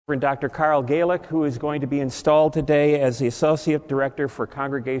Dr. Carl Galik, who is going to be installed today as the Associate Director for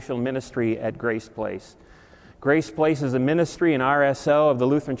Congregational Ministry at Grace Place. Grace Place is a ministry and RSO of the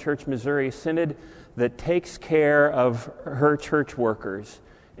Lutheran Church Missouri Synod that takes care of her church workers.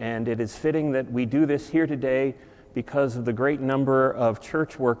 And it is fitting that we do this here today because of the great number of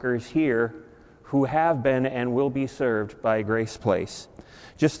church workers here who have been and will be served by Grace Place.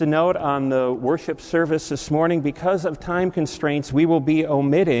 Just a note on the worship service this morning, because of time constraints, we will be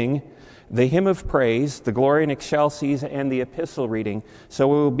omitting the hymn of praise, the Gloria in Excelsis, and the epistle reading. So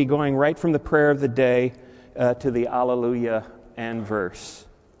we will be going right from the prayer of the day to the Alleluia and verse.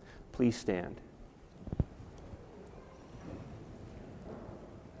 Please stand.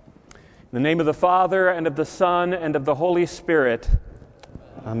 In the name of the Father, and of the Son, and of the Holy Spirit.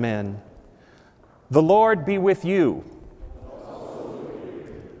 Amen. The Lord be with you.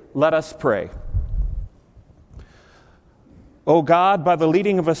 Let us pray. O God, by the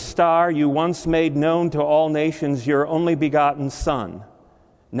leading of a star, you once made known to all nations your only begotten Son.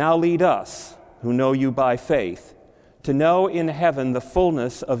 Now lead us, who know you by faith, to know in heaven the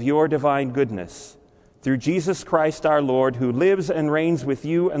fullness of your divine goodness. Through Jesus Christ our Lord, who lives and reigns with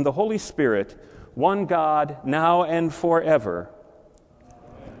you and the Holy Spirit, one God, now and forever.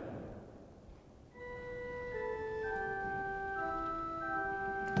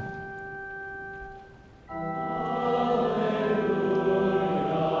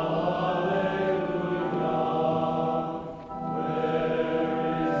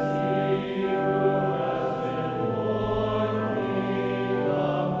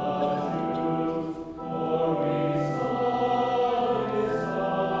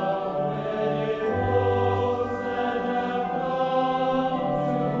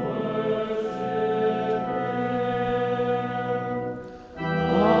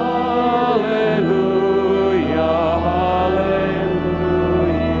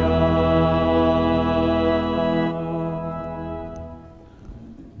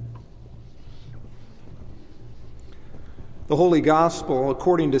 The Holy Gospel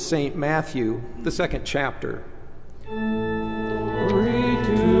according to St. Matthew, the 2nd chapter. Glory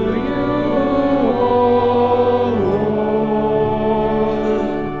to you, O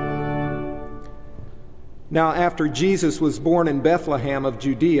Lord. Now after Jesus was born in Bethlehem of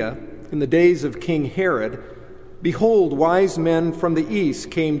Judea, in the days of King Herod, behold, wise men from the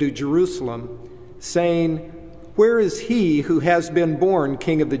east came to Jerusalem, saying, "Where is he who has been born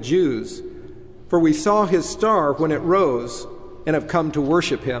King of the Jews? For we saw his star when it rose, and have come to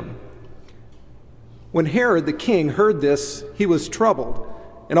worship him." When Herod the king heard this, he was troubled,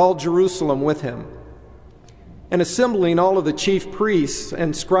 and all Jerusalem with him. And assembling all of the chief priests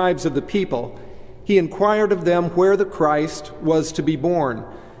and scribes of the people, he inquired of them where the Christ was to be born.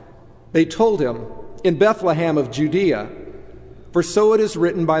 They told him, "In Bethlehem of Judea, for so it is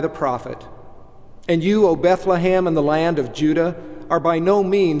written by the prophet, 'And you, O Bethlehem, in the land of Judah, are by no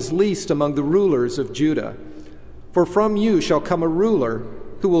means least among the rulers of Judah. For from you shall come a ruler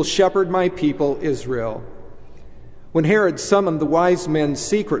who will shepherd my people Israel.' When Herod summoned the wise men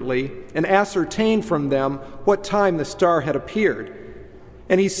secretly and ascertained from them what time the star had appeared,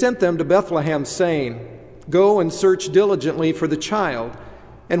 and he sent them to Bethlehem, saying, 'Go and search diligently for the child,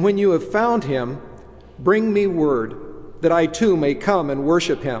 and when you have found him, bring me word, that I too may come and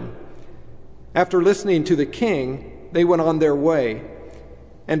worship him.' After listening to the king, they went on their way.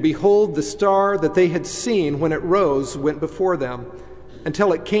 And behold, the star that they had seen when it rose went before them,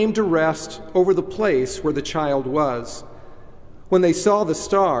 until it came to rest over the place where the child was. When they saw the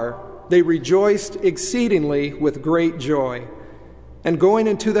star, they rejoiced exceedingly with great joy. And going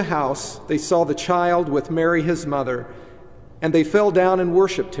into the house, they saw the child with Mary his mother, and they fell down and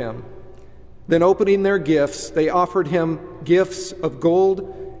worshipped him. Then opening their gifts, they offered him gifts of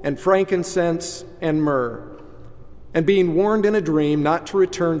gold and frankincense and myrrh. And being warned in a dream not to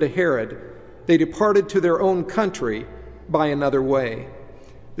return to Herod, they departed to their own country by another way."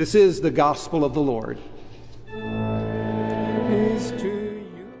 This is the gospel of the Lord. Praise to you,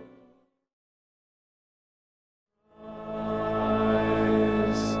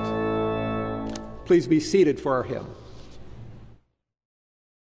 Christ. Please be seated for our hymn.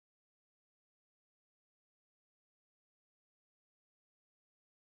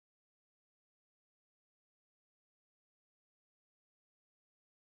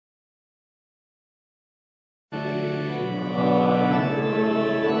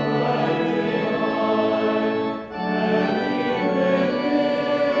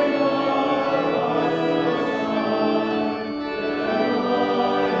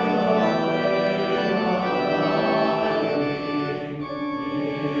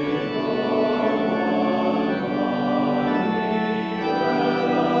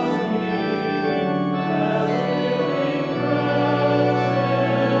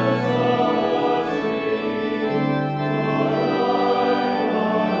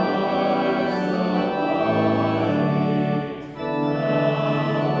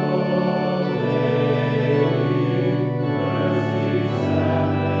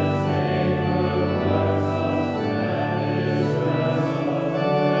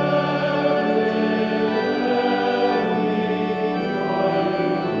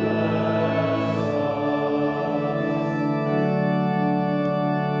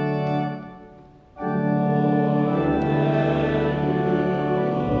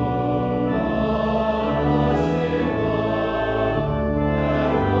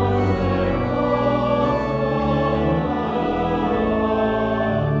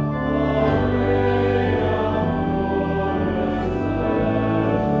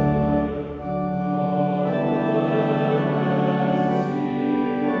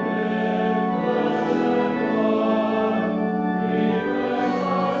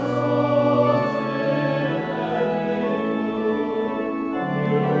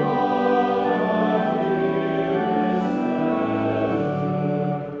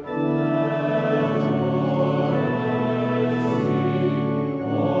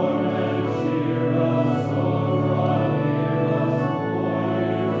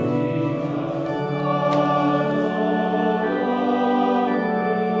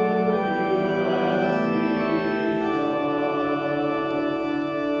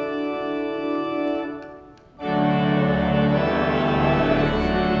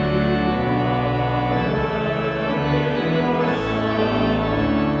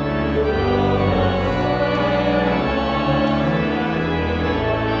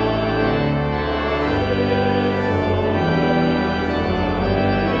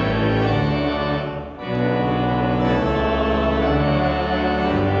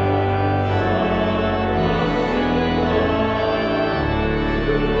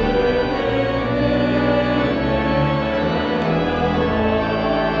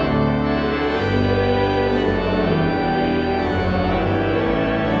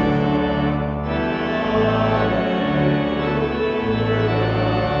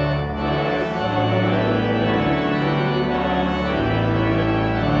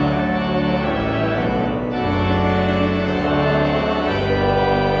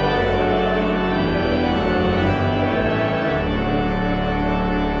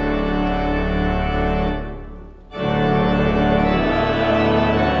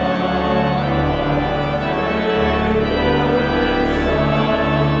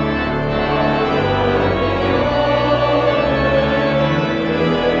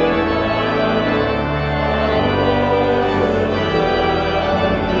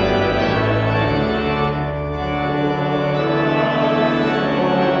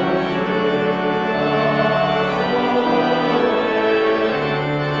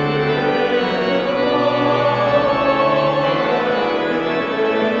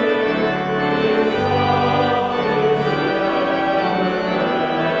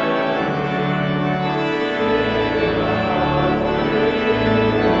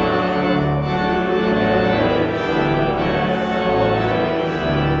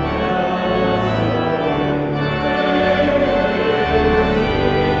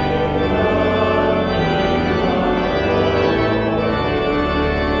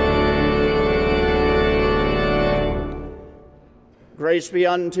 Grace be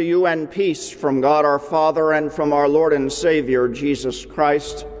unto you and peace from God our Father and from our Lord and Savior, Jesus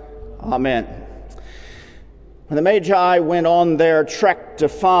Christ. Amen. When the Magi went on their trek to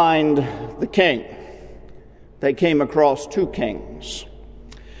find the king, they came across two kings.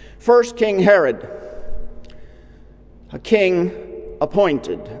 First, King Herod, a king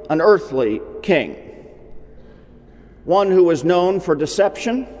appointed, an earthly king, one who was known for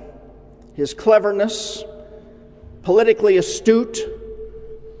deception, his cleverness, politically astute,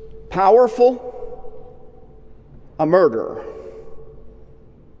 powerful, a murderer,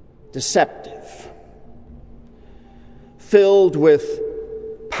 deceptive, filled with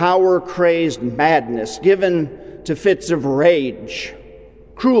power-crazed madness, given to fits of rage,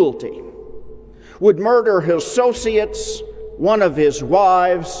 cruelty, would murder his associates, one of his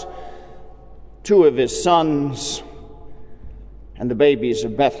wives, two of his sons, and the babies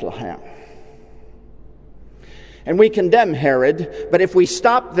of Bethlehem. And we condemn Herod, but if we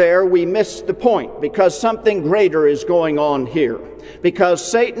stop there, we miss the point, because something greater is going on here. Because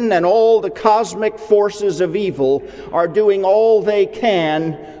Satan and all the cosmic forces of evil are doing all they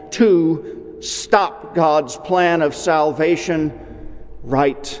can to stop God's plan of salvation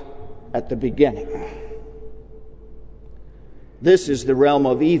right at the beginning. This is the realm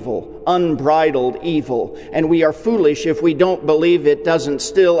of evil, unbridled evil, and we are foolish if we don't believe it doesn't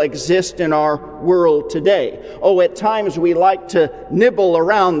still exist in our world today. Oh, at times we like to nibble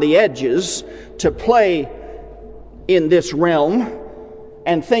around the edges to play in this realm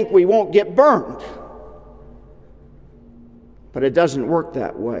and think we won't get burned. But it doesn't work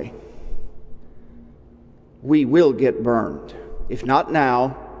that way. We will get burned, if not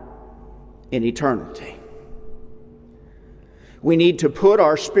now, in eternity. We need to put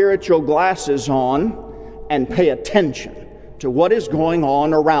our spiritual glasses on and pay attention to what is going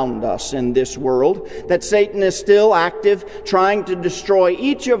on around us in this world, that Satan is still active, trying to destroy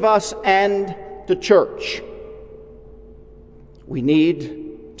each of us and the church. We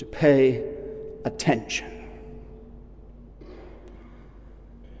need to pay attention.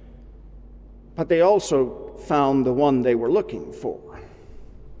 But they also found the one they were looking for,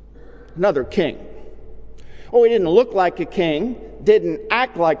 another king. Oh, he didn't look like a king, didn't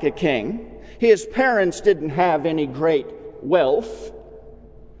act like a king. His parents didn't have any great wealth.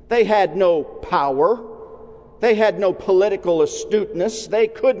 They had no power. They had no political astuteness. They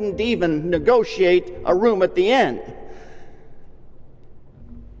couldn't even negotiate a room at the inn.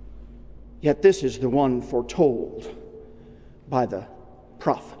 Yet this is the one foretold by the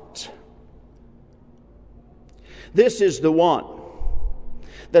prophet. This is the one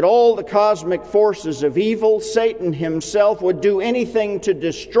that all the cosmic forces of evil, Satan himself, would do anything to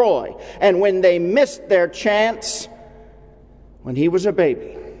destroy. And when they missed their chance, when he was a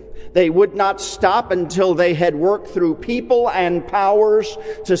baby, they would not stop until they had worked through people and powers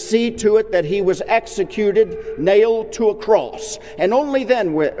to see to it that he was executed, nailed to a cross. And only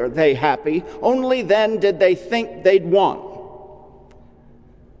then were they happy. Only then did they think they'd won.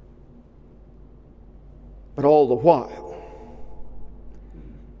 But all the while,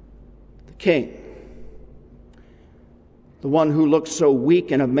 king, the one who looked so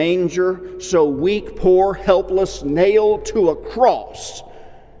weak in a manger, so weak, poor, helpless, nailed to a cross,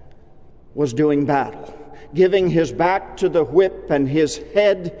 was doing battle, giving his back to the whip and his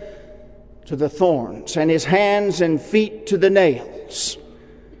head to the thorns and his hands and feet to the nails.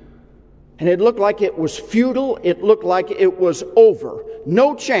 And it looked like it was futile. It looked like it was over.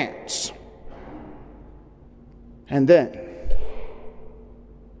 No chance. And then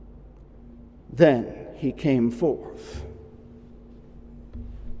he came forth,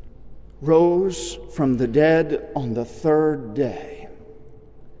 rose from the dead on the third day,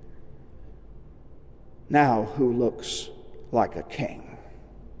 now who looks like a king,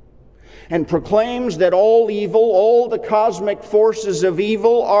 and proclaims that all evil, all the cosmic forces of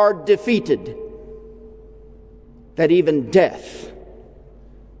evil are defeated, that even death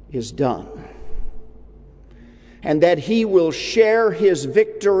is done, and that he will share his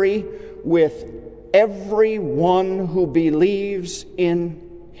victory with everyone who believes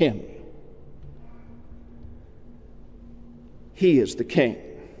in him. He is the king.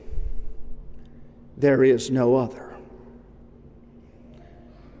 There is no other.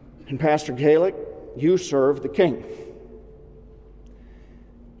 And Pastor Galik, you serve the king.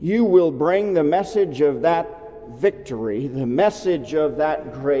 You will bring the message of that victory, the message of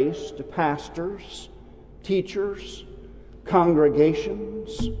that grace to pastors, teachers,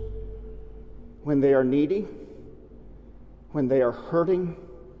 congregations, when they are needy, when they are hurting,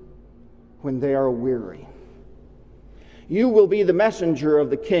 when they are weary. You will be the messenger of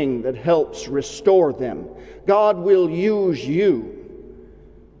the King that helps restore them. God will use you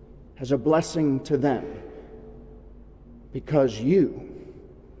as a blessing to them, because you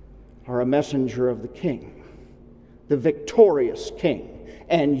are a messenger of the King, the victorious King,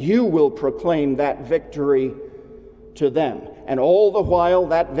 and you will proclaim that victory to them. And all the while,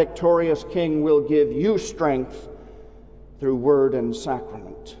 that victorious King will give you strength through word and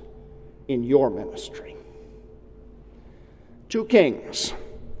sacrament in your ministry. Two kings.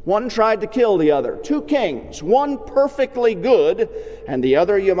 One tried to kill the other. Two kings. One perfectly good, and the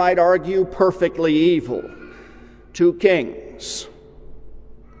other, you might argue, perfectly evil. Two kings.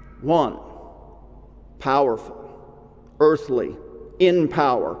 One, powerful, earthly, in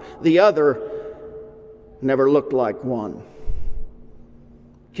power. The other never looked like one.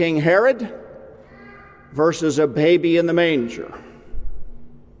 King Herod versus a baby in the manger.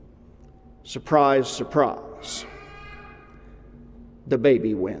 Surprise, surprise. The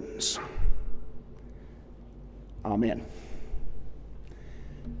baby wins. Amen.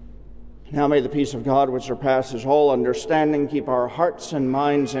 Now may the peace of God, which surpasses all understanding, keep our hearts and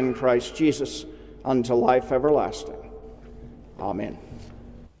minds in Christ Jesus unto life everlasting. Amen.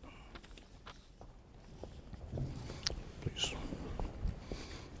 Please.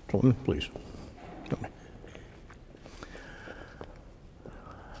 Tony, please. Tony.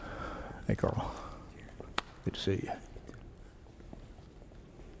 Hey, Carl. Good to see you.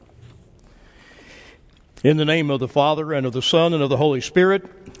 In the name of the Father, and of the Son, and of the Holy Spirit,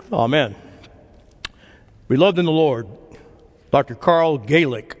 amen. Beloved in the Lord, Dr. Carl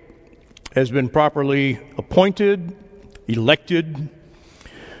Galik has been properly appointed, elected,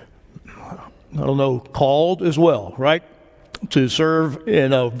 called as well, right? To serve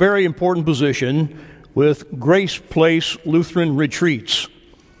in a very important position with Grace Place Lutheran Retreats.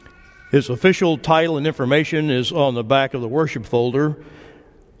 His official title and information is on the back of the worship folder.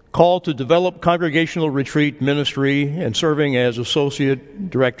 Called to develop congregational retreat ministry and serving as associate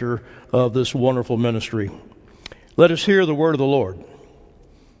director of this wonderful ministry. Let us hear the word of the Lord.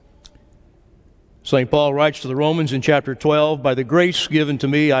 St. Paul writes to the Romans in chapter 12, "By the grace given to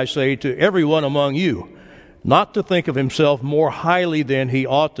me, I say to everyone among you, not to think of himself more highly than he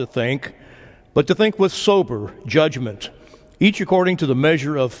ought to think, but to think with sober judgment, each according to the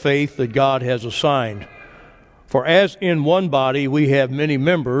measure of faith that God has assigned. For as in one body we have many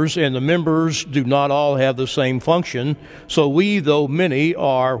members, and the members do not all have the same function, so we, though many,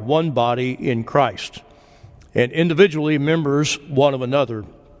 are one body in Christ, and individually members one of another.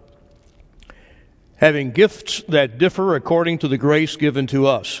 Having gifts that differ according to the grace given to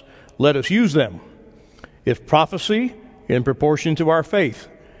us, let us use them. If prophecy, in proportion to our faith.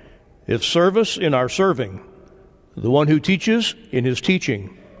 If service, in our serving. The one who teaches, in his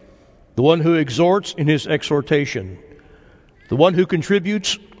teaching. The one who exhorts, in his exhortation. The one who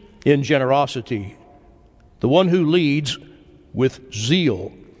contributes, in generosity. The one who leads, with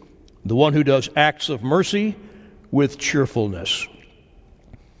zeal. The one who does acts of mercy, with cheerfulness."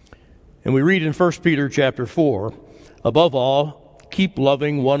 And we read in 1 Peter chapter 4, "Above all, keep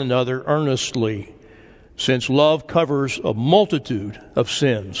loving one another earnestly, since love covers a multitude of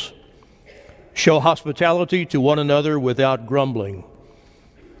sins. Show hospitality to one another without grumbling.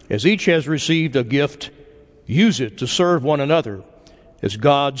 As each has received a gift, use it to serve one another as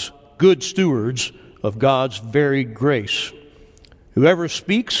God's good stewards of God's varied grace. Whoever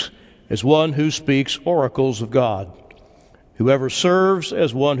speaks, as one who speaks oracles of God. Whoever serves,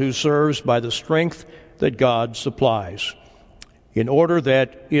 as one who serves by the strength that God supplies, in order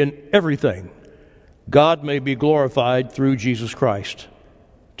that in everything God may be glorified through Jesus Christ.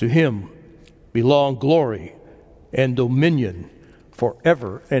 To him belong glory and dominion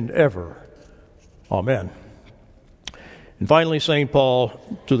forever and ever. Amen." And finally, St. Paul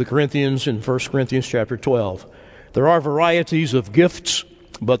to the Corinthians in 1 Corinthians chapter 12. "There are varieties of gifts,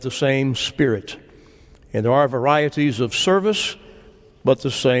 but the same Spirit. And there are varieties of service, but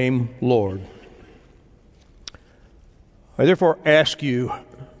the same Lord." I therefore ask you,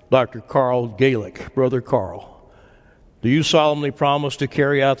 Dr. Carl Galik, Brother Carl, do you solemnly promise to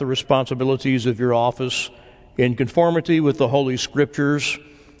carry out the responsibilities of your office in conformity with the Holy Scriptures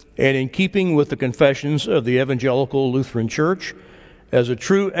and in keeping with the confessions of the Evangelical Lutheran Church as a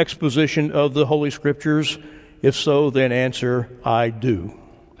true exposition of the Holy Scriptures? If so, then answer, "I do."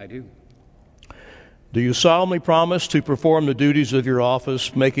 I do. Do you solemnly promise to perform the duties of your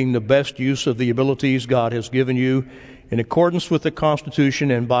office, making the best use of the abilities God has given you in accordance with the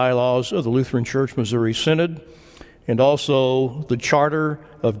Constitution and bylaws of the Lutheran Church Missouri Synod, and also the Charter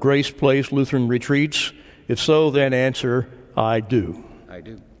of Grace Place Lutheran Retreats? If so, then answer, "I do." I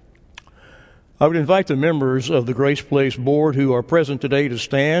do. I would invite the members of the Grace Place Board who are present today to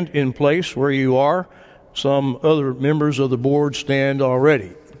stand in place where you are. Some other members of the board stand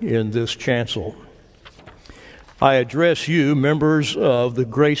already. in this chancel. I address you, members of the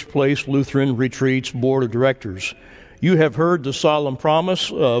Grace Place Lutheran Retreats Board of Directors. You have heard the solemn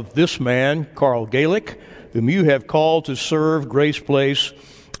promise of this man, Carl Galik, whom you have called to serve Grace Place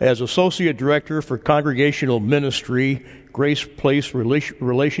as Associate Director for Congregational Ministry, Grace Place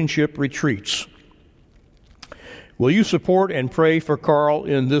Relationship Retreats. Will you support and pray for Carl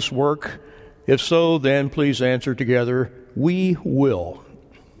in this work? If so, then please answer together, we will.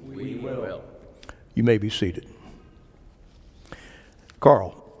 We will. You may be seated.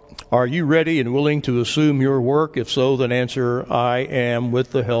 Carl, are you ready and willing to assume your work? If so, then answer, I am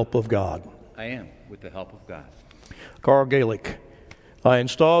with the help of God. I am with the help of God. Carl Galik, I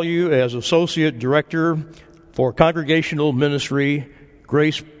install you as Associate Director for Congregational Ministry,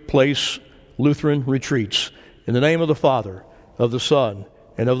 Grace Place Lutheran Retreats. In the name of the Father, of the Son,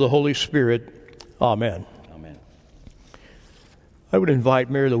 and of the Holy Spirit. Amen. Amen. I would invite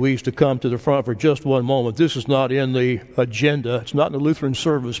Mary Louise to come to the front for just one moment. This is not in the agenda. It's not in the Lutheran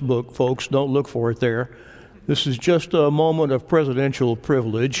service book, folks. Don't look for it there. This is just a moment of presidential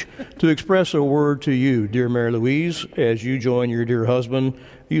privilege to express a word to you, dear Mary Louise, as you join your dear husband.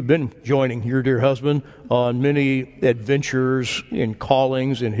 You've been joining your dear husband on many adventures and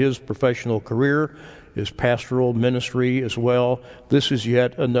callings in his professional career, his pastoral ministry as well. This is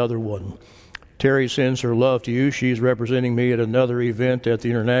yet another one. Terry sends her love to you. She's representing me at another event at the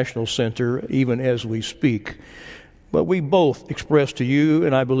International Center, even as we speak. But we both express to you,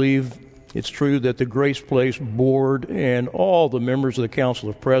 and I believe it's true, that the Grace Place Board and all the members of the Council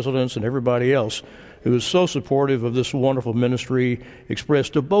of Presidents and everybody else who is so supportive of this wonderful ministry express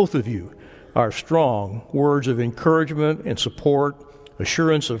to both of you our strong words of encouragement and support,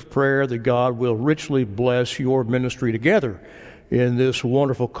 assurance of prayer that God will richly bless your ministry together in this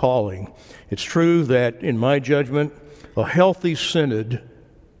wonderful calling. It's true that, in my judgment, a healthy synod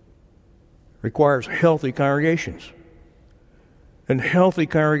requires healthy congregations. And healthy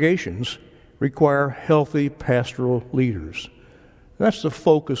congregations require healthy pastoral leaders. That's the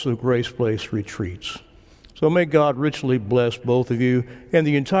focus of Grace Place Retreats. So may God richly bless both of you and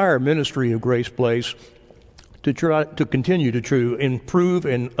the entire ministry of Grace Place to try to continue to improve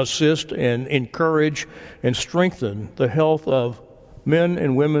and assist and encourage and strengthen the health of men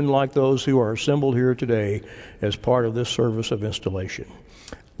and women like those who are assembled here today as part of this service of installation.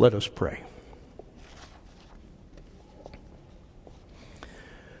 Let us pray.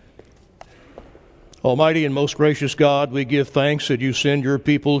 Almighty and most gracious God, we give thanks that you send your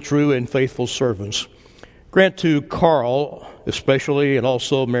people true and faithful servants. Grant to Carl especially, and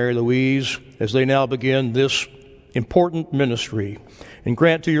also Mary Louise, as they now begin this important ministry, and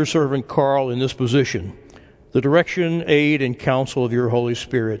grant to your servant Carl in this position the direction, aid, and counsel of your Holy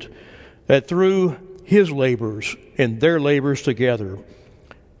Spirit, that through his labors and their labors together,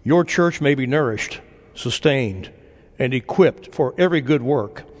 your church may be nourished, sustained, and equipped for every good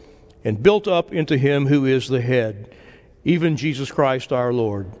work, and built up into him who is the head, even Jesus Christ our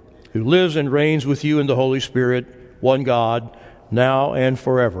Lord, who lives and reigns with you in the Holy Spirit, one God, now and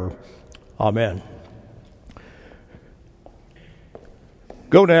forever. Amen.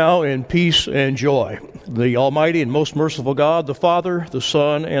 Go now in peace and joy. The Almighty and most merciful God, the Father, the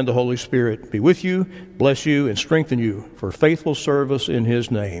Son, and the Holy Spirit be with you, bless you, and strengthen you for faithful service in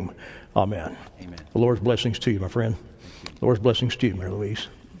his name. Amen. Amen. The Lord's blessings to you, my friend. The Lord's blessings to you, Mary Louise.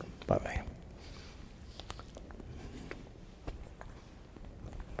 Bye-bye.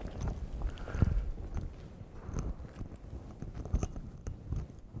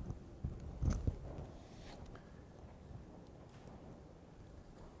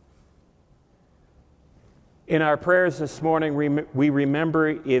 In our prayers this morning, we remember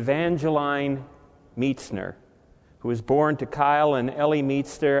Evangeline Mietzner, who was born to Kyle and Ellie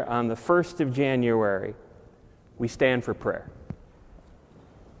Mietzner on the 1st of January. We stand for prayer.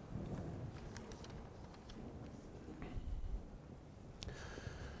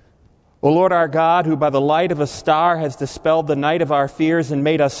 O Lord our God, who by the light of a star has dispelled the night of our fears and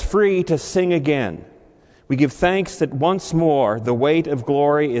made us free to sing again, we give thanks that once more the weight of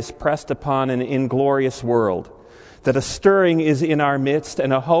glory is pressed upon an inglorious world, that a stirring is in our midst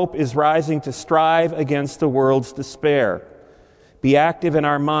and a hope is rising to strive against the world's despair. Be active in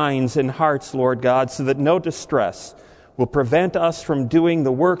our minds and hearts, Lord God, so that no distress will prevent us from doing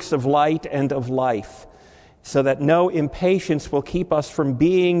the works of light and of life, so that no impatience will keep us from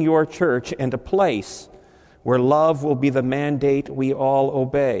being your church and a place where love will be the mandate we all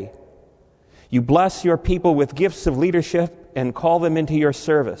obey. You bless your people with gifts of leadership and call them into your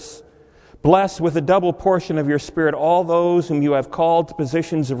service. Bless with a double portion of your Spirit all those whom you have called to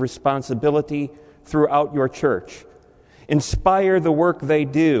positions of responsibility throughout your church. Inspire the work they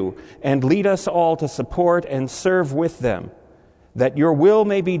do, and lead us all to support and serve with them, that your will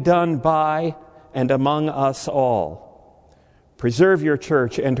may be done by and among us all. Preserve your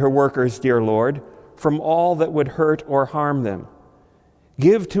church and her workers, dear Lord, from all that would hurt or harm them.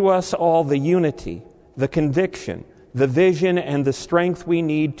 Give to us all the unity, the conviction, the vision, and the strength we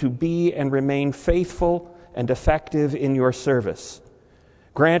need to be and remain faithful and effective in your service.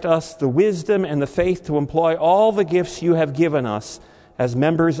 Grant us the wisdom and the faith to employ all the gifts you have given us as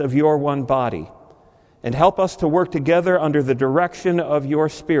members of your one body, and help us to work together under the direction of your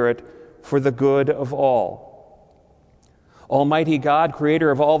Spirit for the good of all. Almighty God,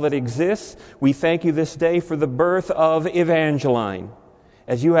 creator of all that exists, we thank you this day for the birth of Evangeline.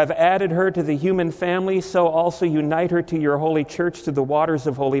 As you have added her to the human family, so also unite her to your holy church through the waters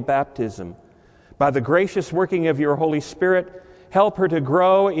of holy baptism. By the gracious working of your Holy Spirit, help her to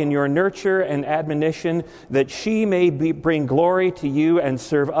grow in your nurture and admonition, that she may bring glory to you and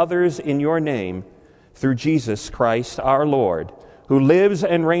serve others in your name, through Jesus Christ our Lord, who lives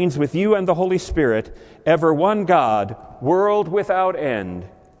and reigns with you and the Holy Spirit, ever one God, world without end.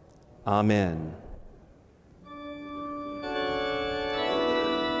 Amen.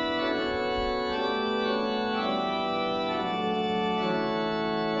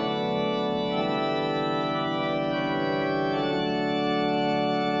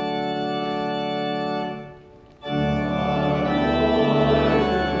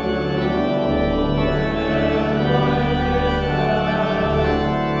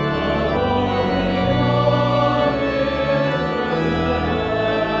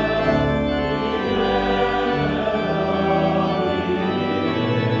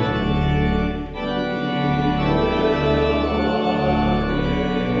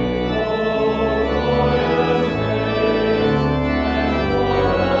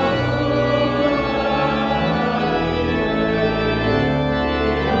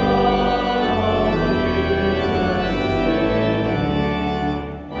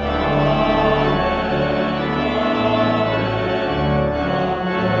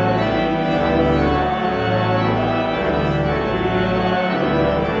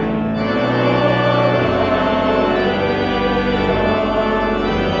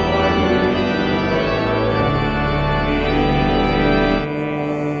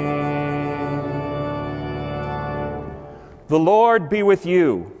 The Lord be with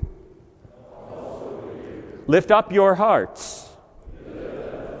you. Lift up your hearts.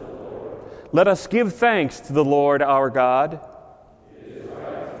 Let us give thanks to the Lord our God.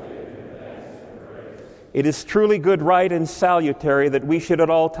 It is truly good, right, and salutary that we should at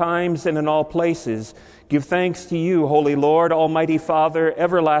all times and in all places give thanks to you, Holy Lord, Almighty Father,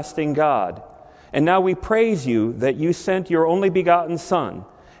 everlasting God. And now we praise you that you sent your only begotten Son,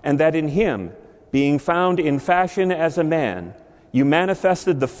 and that in him, being found in fashion as a man, you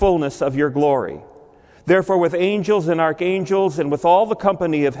manifested the fullness of your glory. Therefore, with angels and archangels and with all the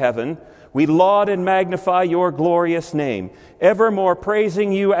company of heaven, we laud and magnify your glorious name, evermore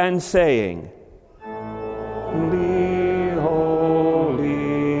praising you and saying, Holy,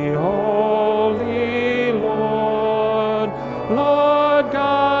 holy, holy Lord, Lord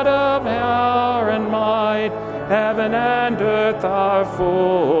God of power and might, heaven and earth are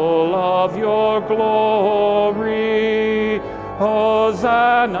full of your glory.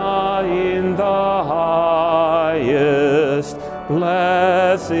 Hosanna in the highest.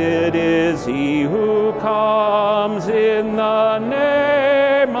 Blessed is he who comes in the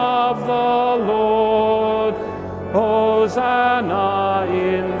name of the Lord. Hosanna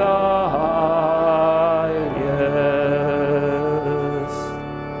in the highest.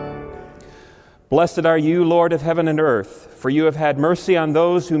 Blessed are you, Lord of heaven and earth, for you have had mercy on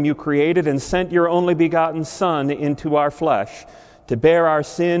those whom you created and sent your only begotten Son into our flesh to bear our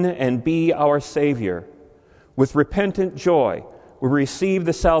sin and be our Savior. With repentant joy, we receive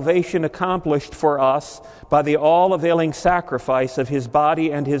the salvation accomplished for us by the all-availing sacrifice of his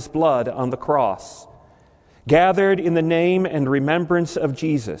body and his blood on the cross. Gathered in the name and remembrance of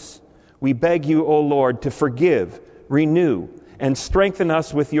Jesus, we beg you, O Lord, to forgive, renew, and strengthen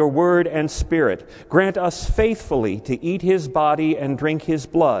us with your word and spirit. Grant us faithfully to eat his body and drink his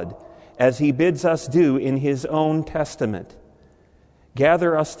blood, as he bids us do in his own testament.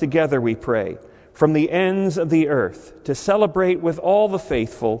 Gather us together, we pray, from the ends of the earth, to celebrate with all the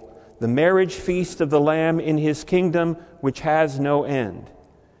faithful the marriage feast of the Lamb in his kingdom, which has no end.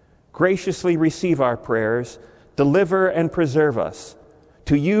 Graciously receive our prayers, deliver and preserve us.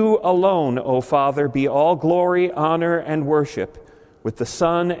 To you alone, O Father, be all glory, honor, and worship, with the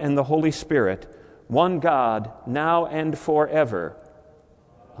Son and the Holy Spirit, one God, now and forever.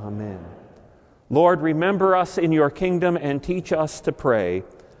 Amen. Lord, remember us in your kingdom and teach us to pray.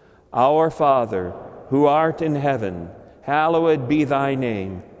 Our Father, who art in heaven, hallowed be thy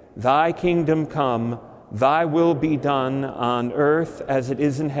name. Thy kingdom come, thy will be done on earth as it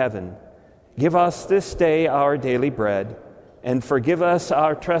is in heaven. Give us this day our daily bread, and forgive us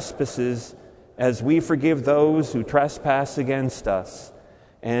our trespasses as we forgive those who trespass against us.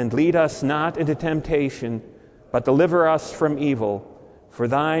 And lead us not into temptation, but deliver us from evil. For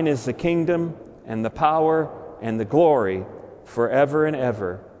thine is the kingdom, and the power, and the glory, forever and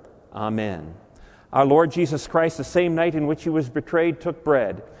ever. Amen. Our Lord Jesus Christ, the same night in which he was betrayed, took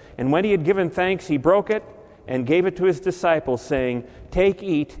bread. And when he had given thanks, he broke it and gave it to his disciples, saying, Take,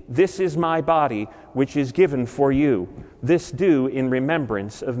 eat, this is my body, which is given for you. This do in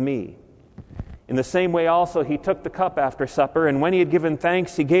remembrance of me. In the same way also he took the cup after supper, and when he had given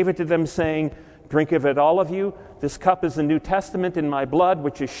thanks, he gave it to them, saying, Drink of it, all of you. This cup is the New Testament in my blood,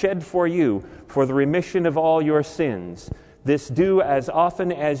 which is shed for you for the remission of all your sins. This do as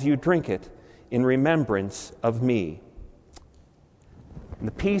often as you drink it in remembrance of me. And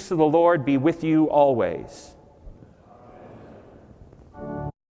the peace of the Lord be with you always.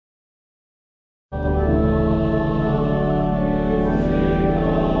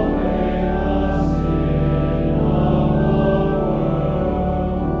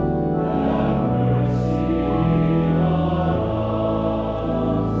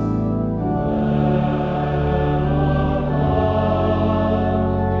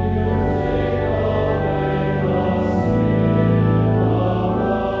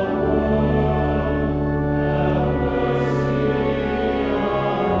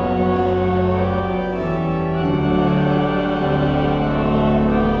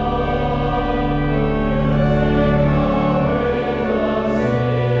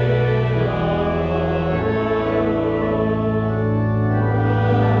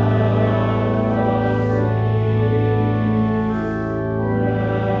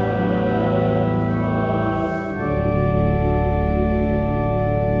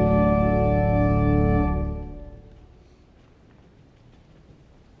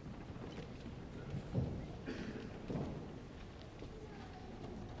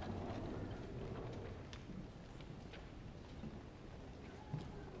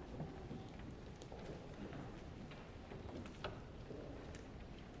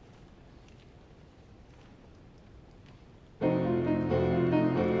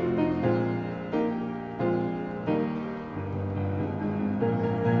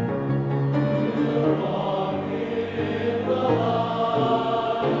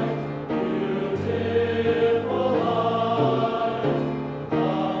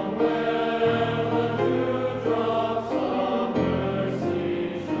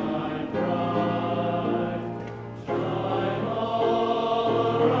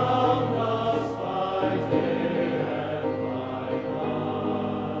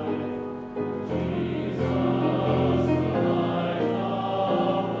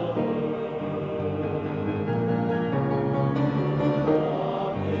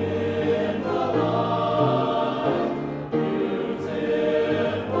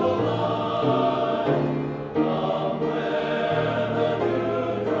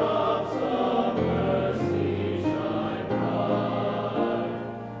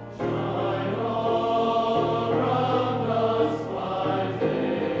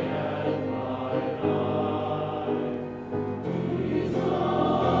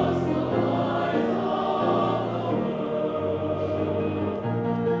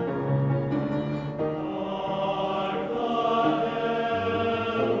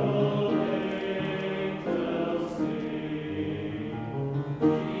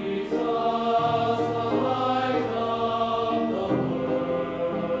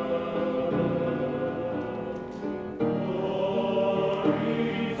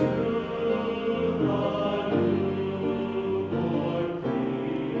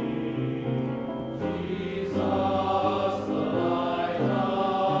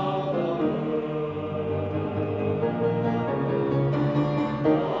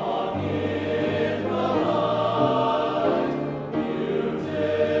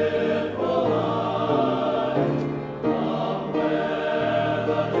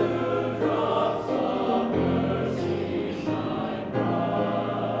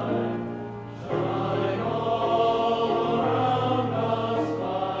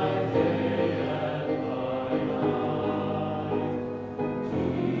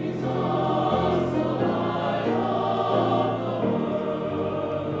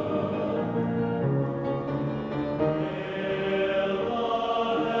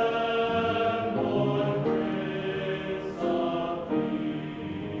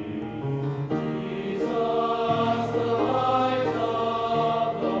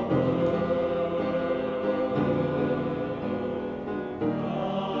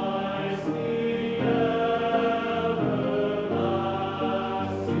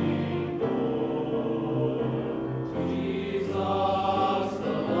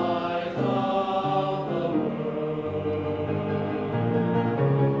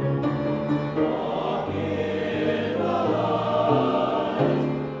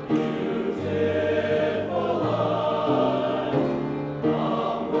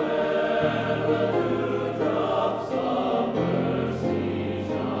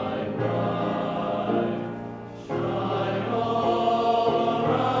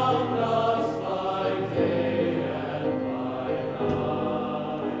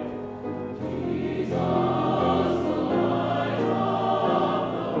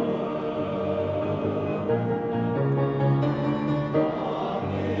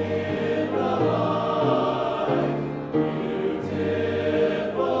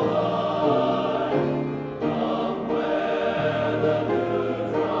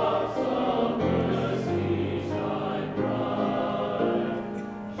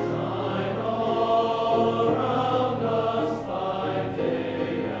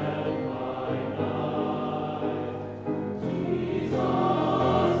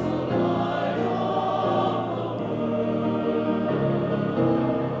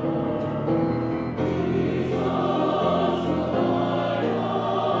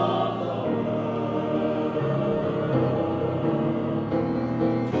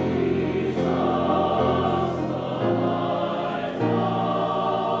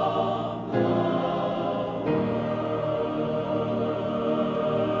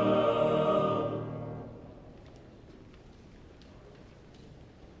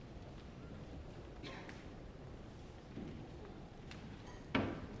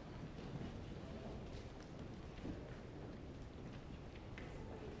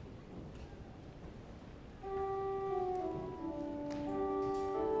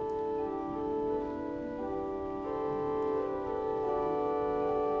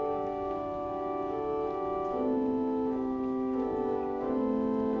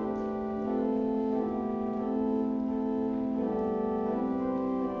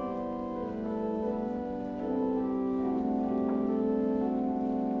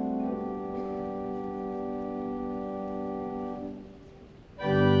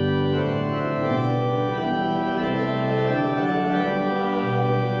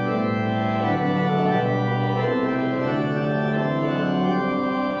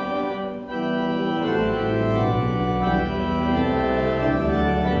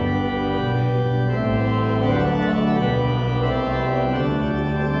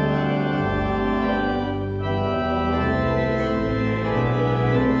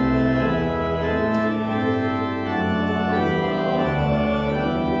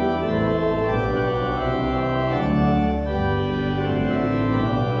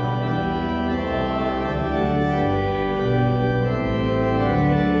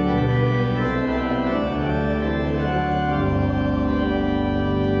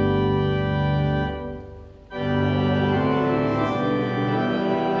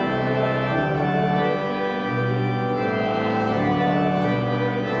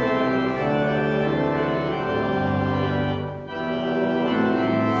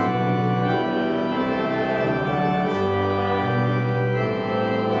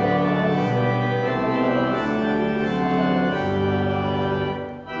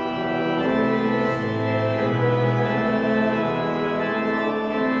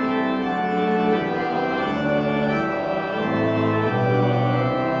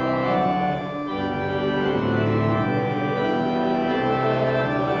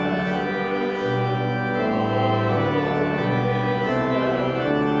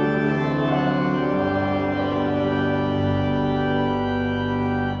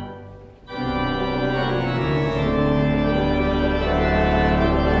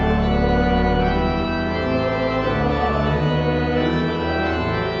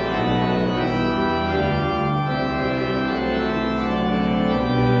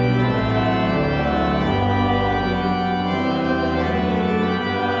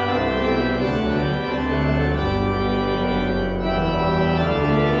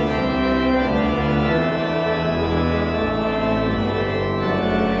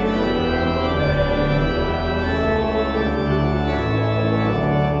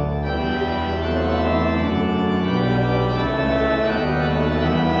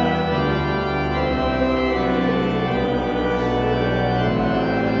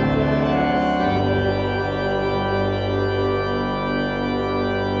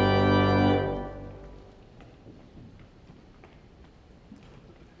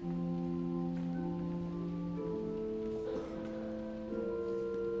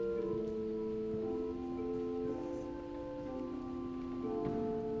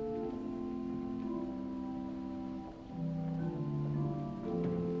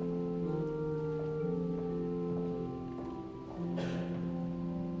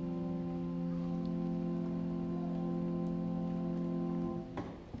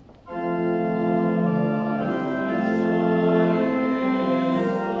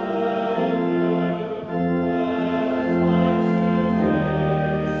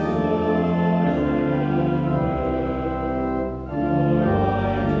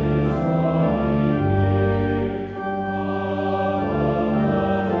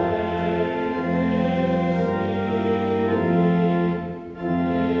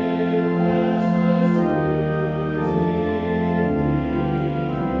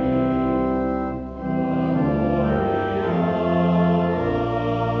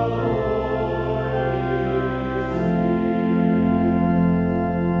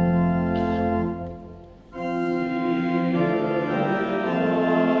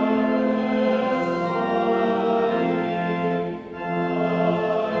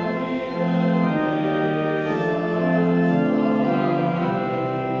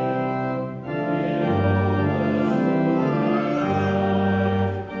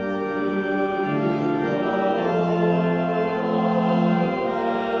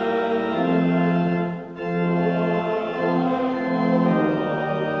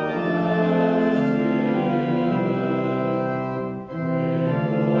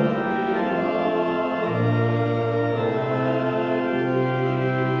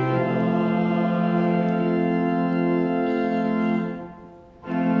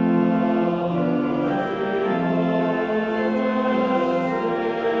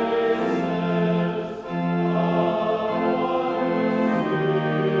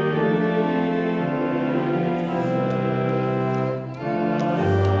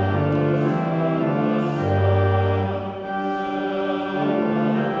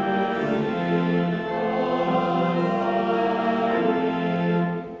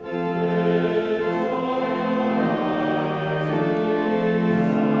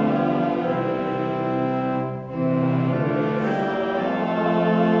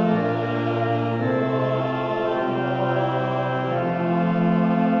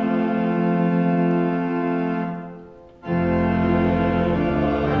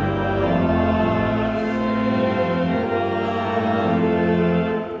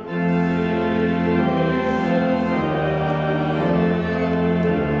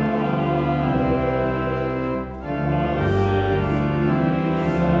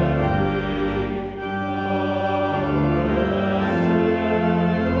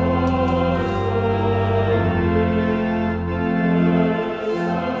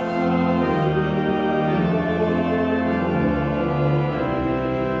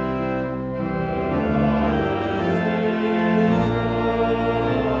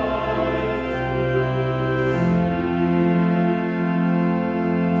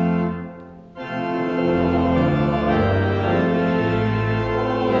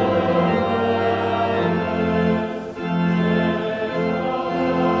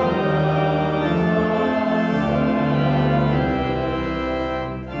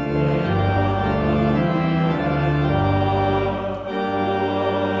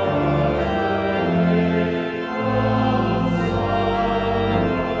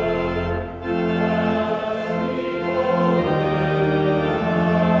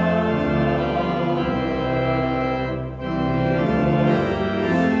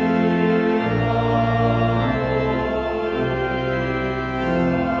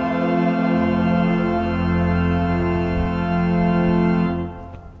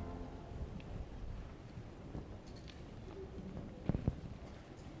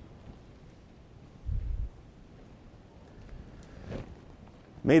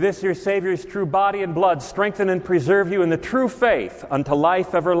 May this your Savior's true body and blood strengthen and preserve you in the true faith unto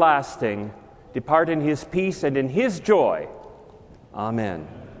life everlasting. Depart in his peace and in his joy. Amen.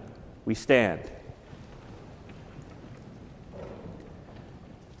 We stand.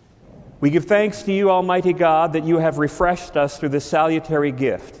 We give thanks to you, Almighty God, that you have refreshed us through this salutary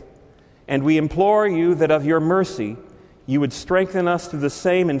gift. And we implore you that of your mercy you would strengthen us to the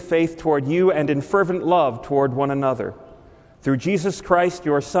same in faith toward you and in fervent love toward one another. Through Jesus Christ,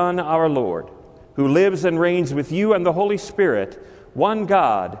 your Son, our Lord, who lives and reigns with you and the Holy Spirit, one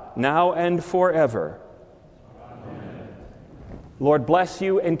God, now and forever. Amen. Lord bless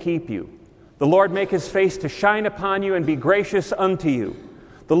you and keep you. The Lord make his face to shine upon you and be gracious unto you.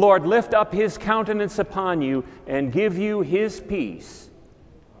 The Lord lift up his countenance upon you and give you his peace.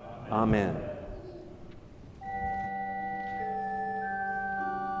 Amen.